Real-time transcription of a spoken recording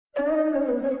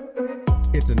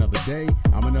It's another day.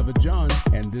 I'm another John,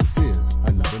 and this is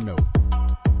Another Note.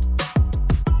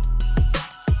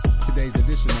 Today's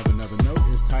edition of Another Note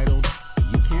is titled,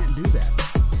 You Can't Do That.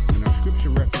 And our scripture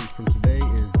reference from today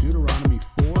is Deuteronomy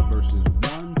 4, verses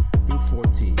 1 through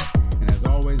 14. And as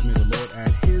always, may the Lord add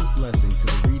His blessing to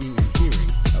the reading and hearing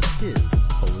of His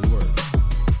holy word.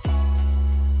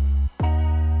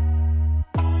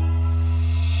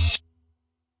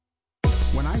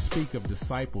 When I speak of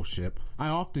discipleship, I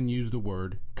often use the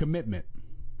word commitment.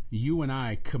 You and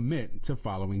I commit to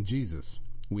following Jesus.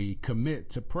 We commit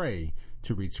to pray,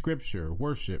 to read scripture,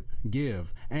 worship,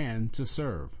 give, and to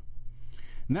serve.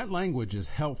 And that language is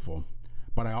helpful,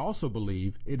 but I also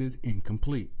believe it is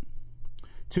incomplete.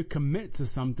 To commit to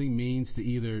something means to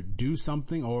either do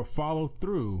something or follow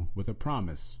through with a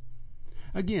promise.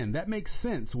 Again, that makes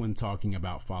sense when talking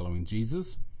about following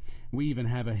Jesus. We even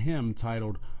have a hymn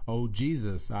titled, "Oh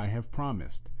Jesus, I Have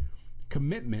Promised."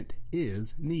 Commitment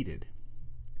is needed.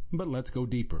 But let's go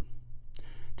deeper.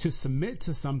 To submit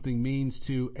to something means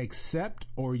to accept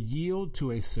or yield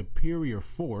to a superior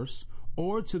force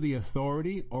or to the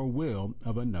authority or will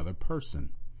of another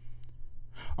person.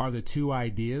 Are the two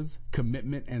ideas,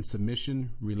 commitment and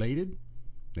submission, related?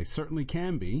 They certainly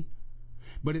can be.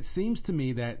 But it seems to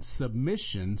me that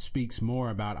submission speaks more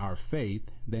about our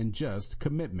faith than just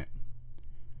commitment.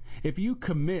 If you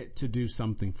commit to do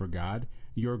something for God,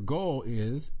 your goal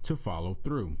is to follow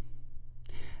through.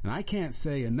 And I can't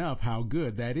say enough how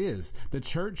good that is. The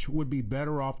church would be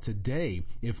better off today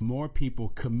if more people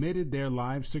committed their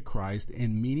lives to Christ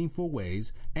in meaningful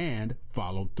ways and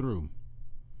followed through.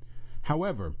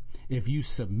 However, if you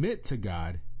submit to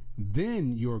God,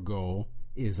 then your goal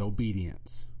is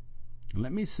obedience.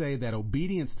 Let me say that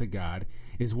obedience to God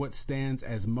is what stands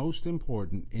as most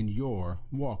important in your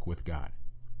walk with God.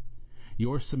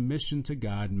 Your submission to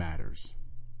God matters.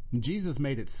 Jesus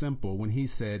made it simple when he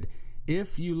said,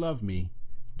 "If you love me,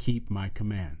 keep my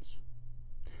commands."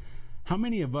 How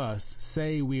many of us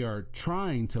say we are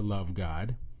trying to love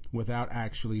God without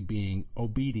actually being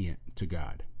obedient to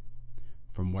God?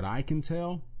 From what I can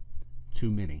tell, too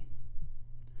many.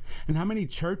 And how many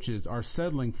churches are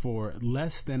settling for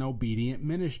less than obedient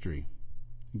ministry?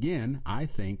 Again, I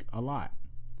think a lot.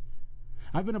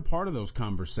 I've been a part of those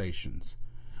conversations.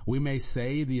 We may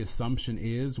say the assumption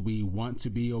is we want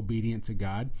to be obedient to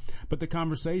God, but the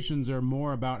conversations are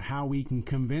more about how we can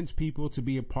convince people to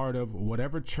be a part of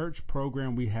whatever church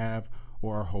program we have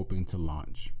or are hoping to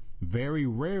launch. Very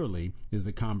rarely is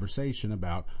the conversation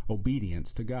about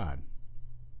obedience to God.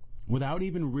 Without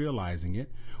even realizing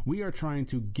it, we are trying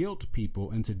to guilt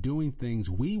people into doing things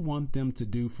we want them to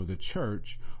do for the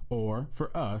church or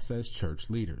for us as church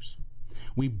leaders.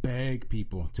 We beg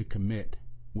people to commit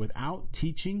without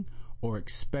teaching or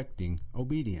expecting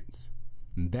obedience.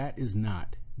 And that is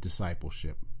not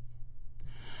discipleship.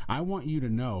 I want you to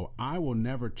know I will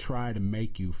never try to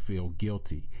make you feel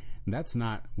guilty. That's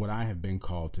not what I have been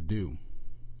called to do.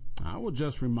 I will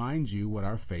just remind you what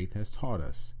our faith has taught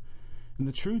us. And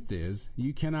the truth is,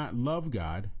 you cannot love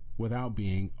God without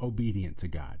being obedient to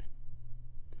God.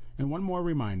 And one more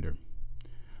reminder.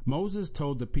 Moses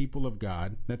told the people of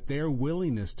God that their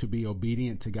willingness to be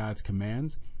obedient to God's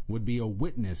commands would be a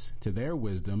witness to their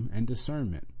wisdom and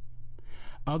discernment.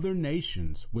 Other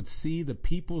nations would see the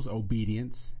people's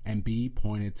obedience and be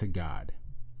pointed to God.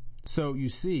 So you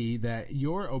see that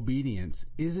your obedience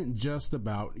isn't just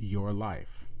about your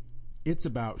life. It's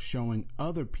about showing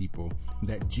other people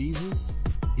that Jesus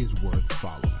is worth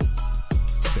following.